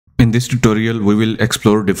In this tutorial, we will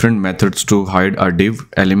explore different methods to hide a div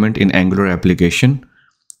element in Angular application.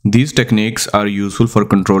 These techniques are useful for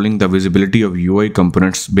controlling the visibility of UI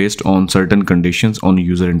components based on certain conditions on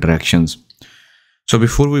user interactions. So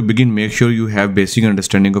before we begin, make sure you have basic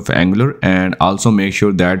understanding of Angular and also make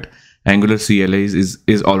sure that Angular CLI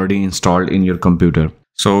is already installed in your computer.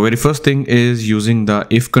 So very first thing is using the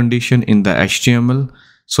if condition in the HTML.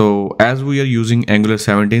 So as we are using Angular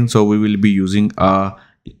 17, so we will be using a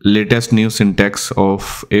latest new syntax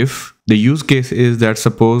of if. The use case is that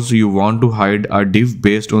suppose you want to hide a div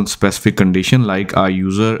based on specific condition like a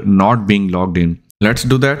user not being logged in. Let's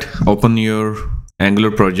do that. Open your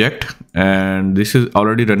Angular project, and this is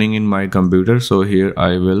already running in my computer. So here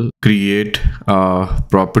I will create a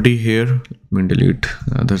property here. Let me delete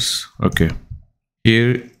others. Okay.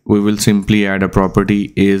 Here we will simply add a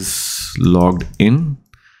property is logged in,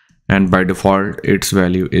 and by default its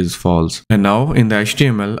value is false. And now in the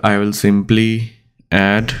HTML I will simply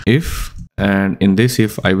add if, and in this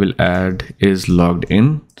if I will add is logged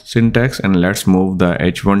in syntax, and let's move the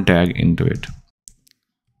h1 tag into it.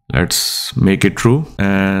 Let's make it true,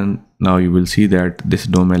 and now you will see that this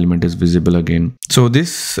DOM element is visible again. So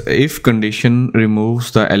this if condition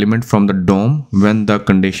removes the element from the DOM when the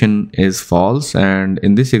condition is false, and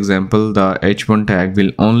in this example the h1 tag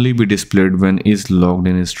will only be displayed when is logged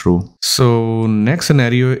in is true. So next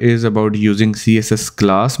scenario is about using CSS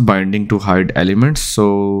class binding to hide elements.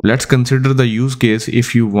 So let's consider the use case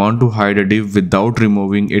if you want to hide a div without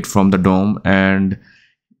removing it from the DOM, and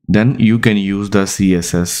then you can use the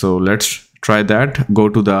CSS. So let's try that. Go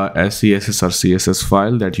to the SCSS or CSS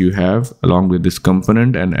file that you have along with this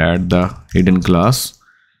component and add the hidden class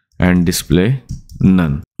and display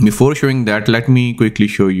none. Before showing that, let me quickly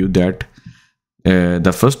show you that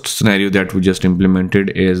the first scenario that we just implemented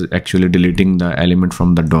is actually deleting the element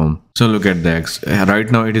from the DOM. So look at that.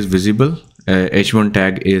 Right now it is visible. H1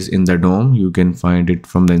 tag is in the DOM. You can find it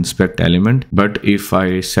from the inspect element. But if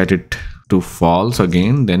I set it to false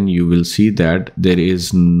again, then you will see that there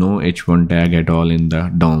is no h1 tag at all in the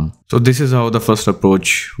DOM. So this is how the first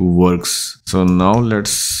approach works. So now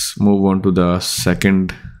let's move on to the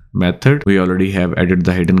second method. We already have added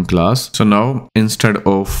the hidden class. So now instead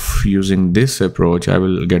of using this approach, I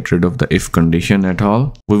will get rid of the if condition at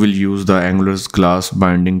all. We will use the Angular's class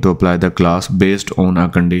binding to apply the class based on a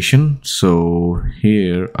condition. So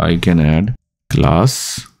here I can add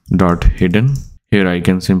class dot hidden. Here I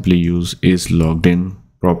can simply use is logged in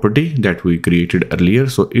property that we created earlier.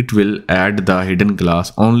 So it will add the hidden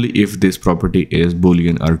class only if this property is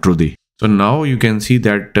boolean or truthy. So now you can see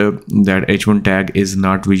that that h1 tag is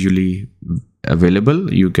not visually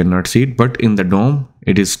available. You cannot see it, but in the DOM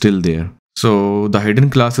it is still there. So the hidden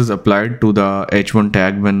class is applied to the h1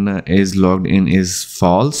 tag when is logged in is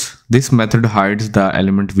false. This method hides the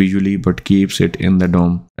element visually but keeps it in the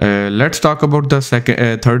DOM. Let's talk about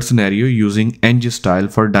the third scenario using ng style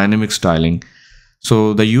for dynamic styling.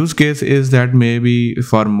 So the use case is that maybe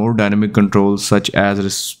for more dynamic controls such as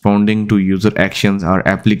responding to user actions or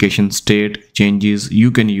application state changes,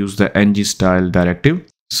 you can use the ng style directive.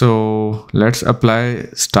 So let's apply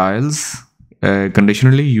styles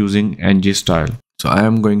conditionally using ng style. So I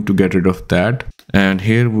am going to get rid of that, and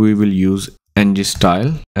here we will use ng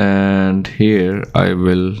style, and here I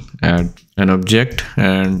will add an object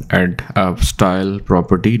and add a style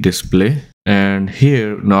property display, and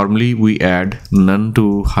here normally we add none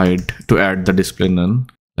to add the display none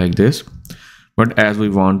like this, but as we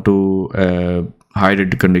want to hide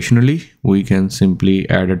it conditionally, we can simply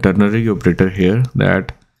add a ternary operator here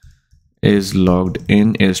that is logged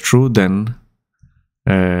in is true, then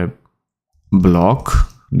block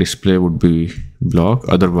display would be block,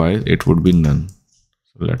 otherwise it would be none.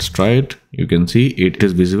 So let's try it. You can see it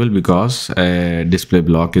is visible because a display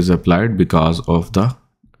block is applied because of the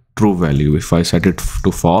true value. If I set it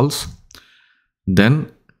to false,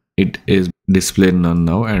 then it is display none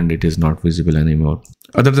now and it is not visible anymore.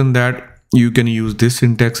 Other than that, you can use this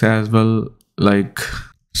syntax as well, like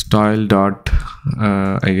style dot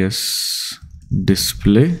I guess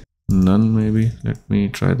display none maybe. Let me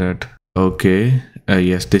try that. Okay,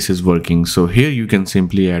 yes, this is working. So here you can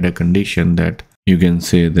simply add a condition that you can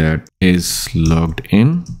say that is logged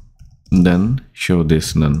in, then show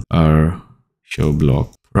this none or show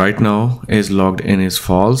block. Right now is logged in is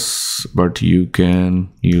false, but you can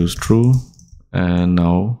use true, and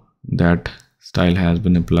now that style has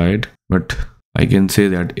been applied. But I can say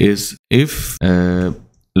that is if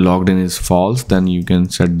logged in is false, then you can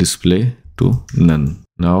set display to none.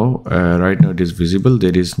 Now right now it is visible,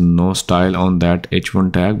 there is no style on that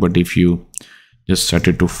h1 tag, but if you just set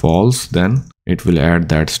it to false, then it will add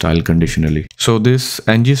that style conditionally. So this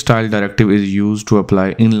ng style directive is used to apply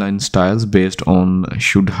inline styles based on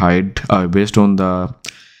should hide based on the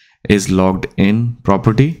is logged in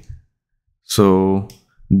property. So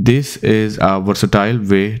this is a versatile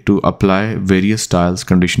way to apply various styles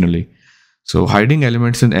conditionally. So hiding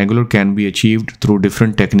elements in Angular can be achieved through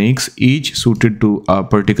different techniques, each suited to a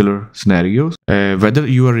particular scenario. Whether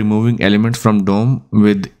you are removing elements from DOM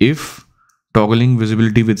with if, toggling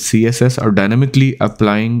visibility with CSS, or dynamically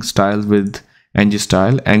applying styles with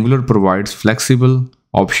ng-style, Angular provides flexible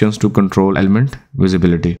options to control element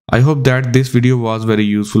visibility. I hope that this video was very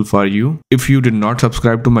useful for you. If you did not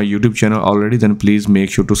subscribe to my YouTube channel already, then please make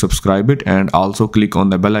sure to subscribe it and also click on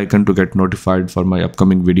the bell icon to get notified for my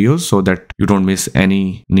upcoming videos so that you don't miss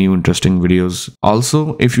any new interesting videos.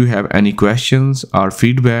 Also, if you have any questions or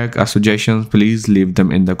feedback or suggestions, please leave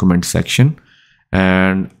them in the comment section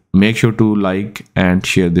and make sure to like and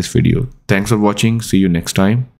share this video. Thanks for watching. See you next time.